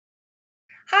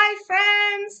Hi,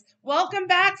 friends! Welcome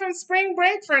back from spring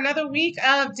break for another week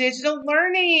of digital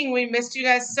learning. We missed you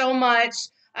guys so much.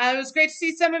 It was great to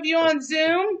see some of you on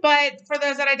Zoom, but for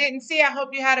those that I didn't see, I hope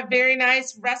you had a very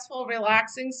nice, restful,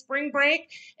 relaxing spring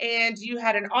break and you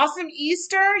had an awesome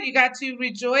Easter. You got to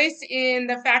rejoice in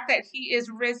the fact that He is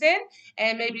risen,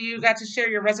 and maybe you got to share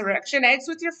your resurrection eggs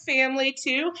with your family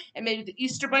too, and maybe the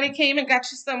Easter Bunny came and got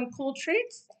you some cool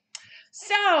treats.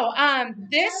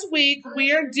 This week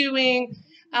we are doing,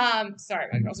 sorry,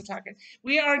 my girls are talking.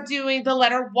 We are doing the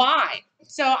letter Y.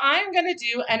 So I'm going to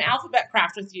do an alphabet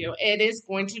craft with you. It is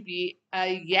going to be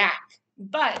a yak.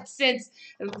 But since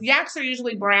yaks are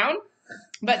usually brown,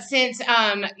 but since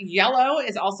yellow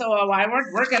is also a Y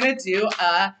word, we're going to do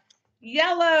a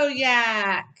yellow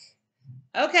yak.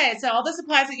 Okay, so all the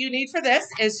supplies that you need for this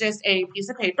is just a piece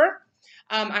of paper.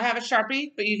 I have a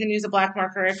Sharpie, but you can use a black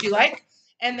marker if you like.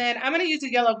 And then I'm going to use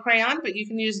a yellow crayon, but you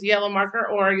can use the yellow marker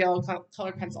or a yellow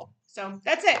colored pencil. So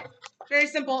that's it. Very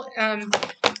simple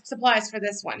supplies for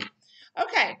this one.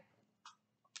 Okay,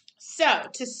 so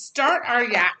to start our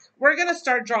yak, we're going to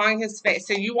start drawing his face.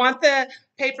 So you want the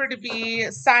paper to be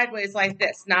sideways like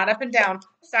this, not up and down,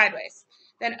 sideways.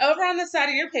 Then over on the side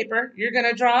of your paper, you're going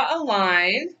to draw a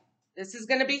line. This is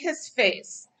going to be his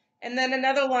face. And then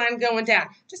another line going down,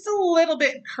 just a little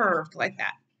bit curved like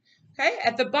that. Okay,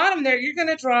 at the bottom there, you're going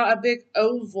to draw a big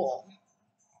oval.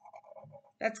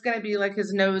 That's going to be like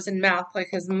his nose and mouth, like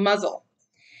his muzzle.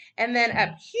 And then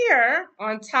up here,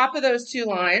 on top of those two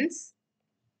lines,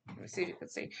 let me see if you can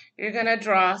see, you're going to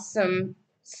draw some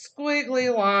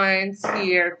squiggly lines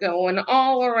here going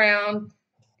all around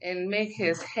and make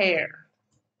his hair.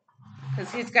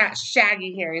 Because he's got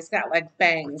shaggy hair. He's got like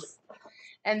bangs.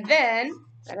 And then,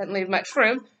 I didn't leave much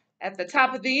room, at the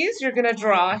top of these, you're going to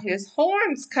draw his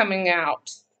horns coming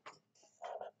out.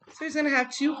 So he's going to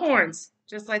have two horns,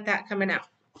 just like that coming out.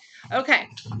 Okay,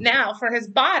 now for his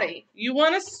body, you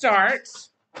want to start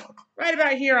right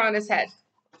about here on his head.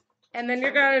 And then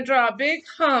you're going to draw a big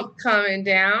hump coming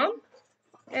down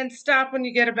and stop when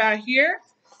you get about here.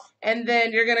 And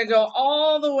then you're going to go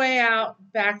all the way out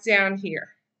back down here.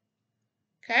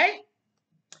 Okay?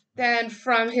 Then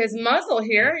from his muzzle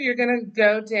here, you're going to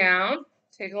go down,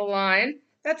 take a line.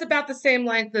 That's about the same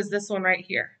length as this one right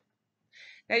here.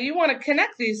 Now you want to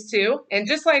connect these two, and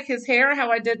just like his hair, how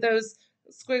I did those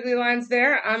squiggly lines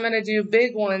there, I'm going to do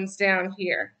big ones down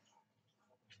here.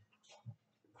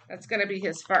 That's going to be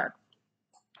his fur.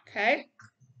 Okay?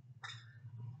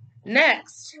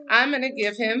 Next, I'm going to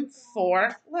give him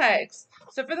 4 legs.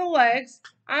 So for the legs,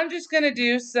 I'm just going to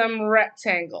do some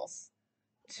rectangles.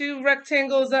 2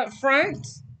 rectangles up front,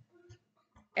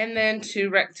 and then 2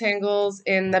 rectangles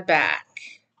in the back.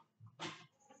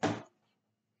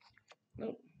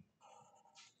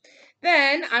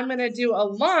 Then I'm going to do a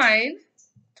line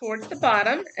towards the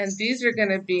bottom, and these are going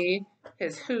to be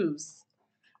his hooves.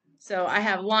 So I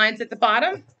have lines at the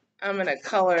bottom. I'm going to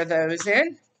color those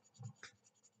in.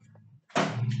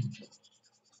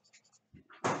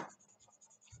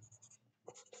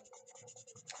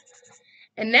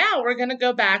 And now we're going to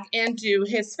go back and do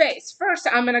his face. First,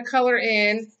 I'm going to color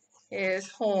in his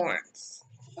horns.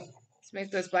 Let's make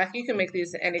those black. You can make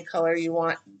these any color you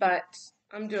want, but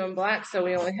I'm doing black, so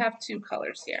we only have 2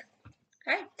 colors here.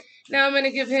 Okay, now I'm going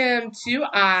to give him 2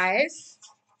 eyes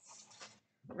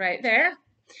right there.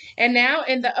 And now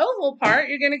in the oval part,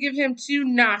 you're going to give him 2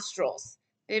 nostrils.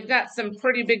 They've got some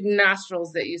pretty big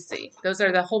nostrils that you see. Those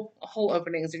are the hole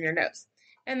openings in your nose.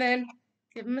 And then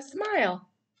give him a smile.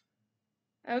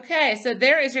 Okay, so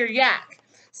there is your yak.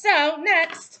 So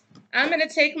next, I'm going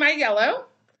to take my yellow.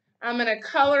 I'm going to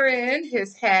color in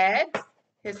his head,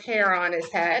 his hair on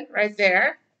his head right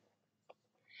there.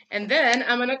 And then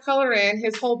I'm going to color in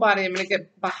his whole body. I'm going to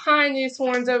get behind these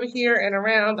horns over here and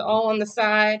around all on the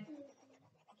side.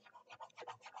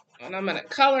 And I'm going to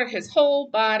color his whole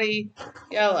body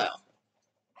yellow.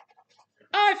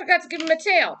 Oh, I forgot to give him a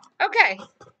tail. Okay,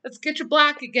 let's get your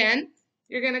black again.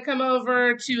 You're going to come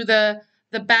over to the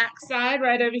back side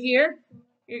right over here.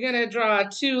 You're going to draw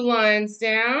 2 lines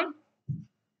down.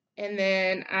 And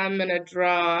then I'm going to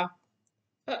draw,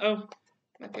 uh-oh,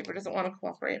 my paper doesn't want to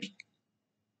cooperate.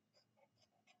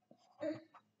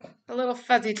 A little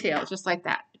fuzzy tail, just like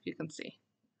that, if you can see.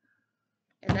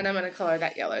 And then I'm going to color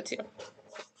that yellow too.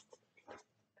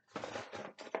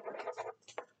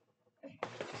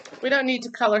 We don't need to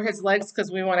color his legs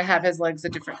because we want to have his legs a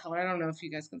different color. I don't know if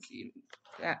you guys can see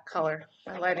that color.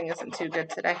 My lighting isn't too good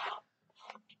today.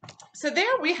 So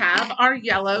there we have our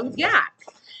yellow yak.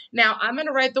 Now I'm going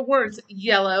to write the words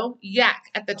yellow yak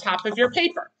at the top of your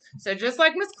paper. So just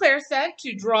like Miss Claire said,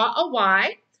 to draw a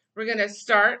Y, we're going to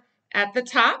start at the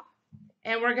top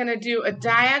and we're going to do a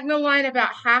diagonal line about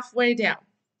halfway down.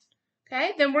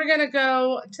 Okay, then we're going to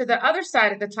go to the other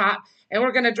side at the top, and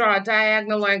we're going to draw a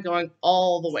diagonal line going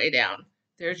all the way down.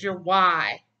 There's your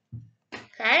Y.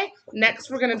 Okay, next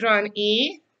we're going to draw an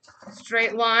E,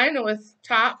 straight line with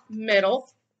top,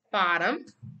 middle, bottom.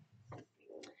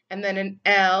 And then an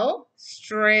L,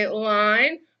 straight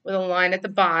line with a line at the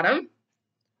bottom.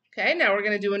 Okay, now we're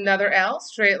going to do another L,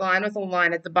 straight line with a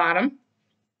line at the bottom.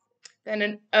 Then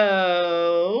an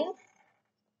O.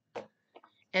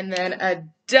 And then a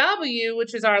W,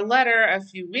 which is our letter a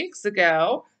few weeks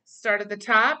ago. Start at the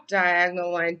top,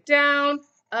 diagonal line down,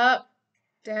 up,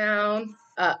 down,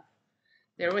 up.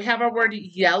 There we have our word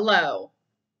yellow.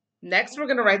 Next, we're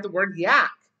going to write the word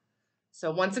yak. So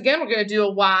once again, we're going to do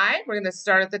a Y. We're going to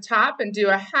start at the top and do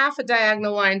a half a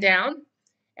diagonal line down,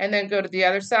 and then go to the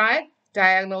other side,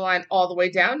 diagonal line all the way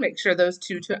down. Make sure those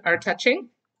two are touching.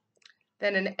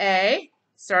 Then an A,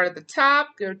 start at the top,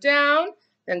 go down,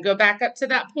 then go back up to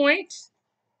that point,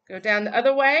 go down the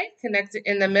other way, connect it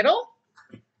in the middle.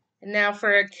 And now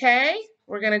for a K,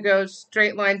 we're going to go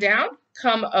straight line down,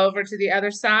 come over to the other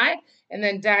side, and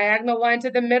then diagonal line to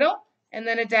the middle, and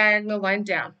then a diagonal line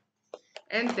down.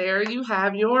 And there you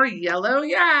have your yellow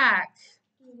yak.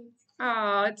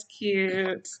 Oh, it's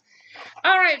cute.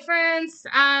 All right, friends.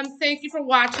 Thank you for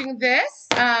watching this.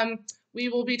 We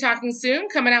will be talking soon,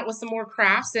 coming out with some more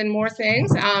crafts and more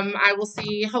things. I will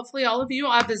see, hopefully, all of you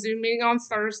at the Zoom meeting on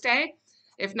Thursday.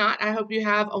 If not, I hope you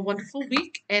have a wonderful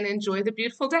week and enjoy the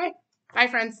beautiful day. Bye,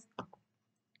 friends.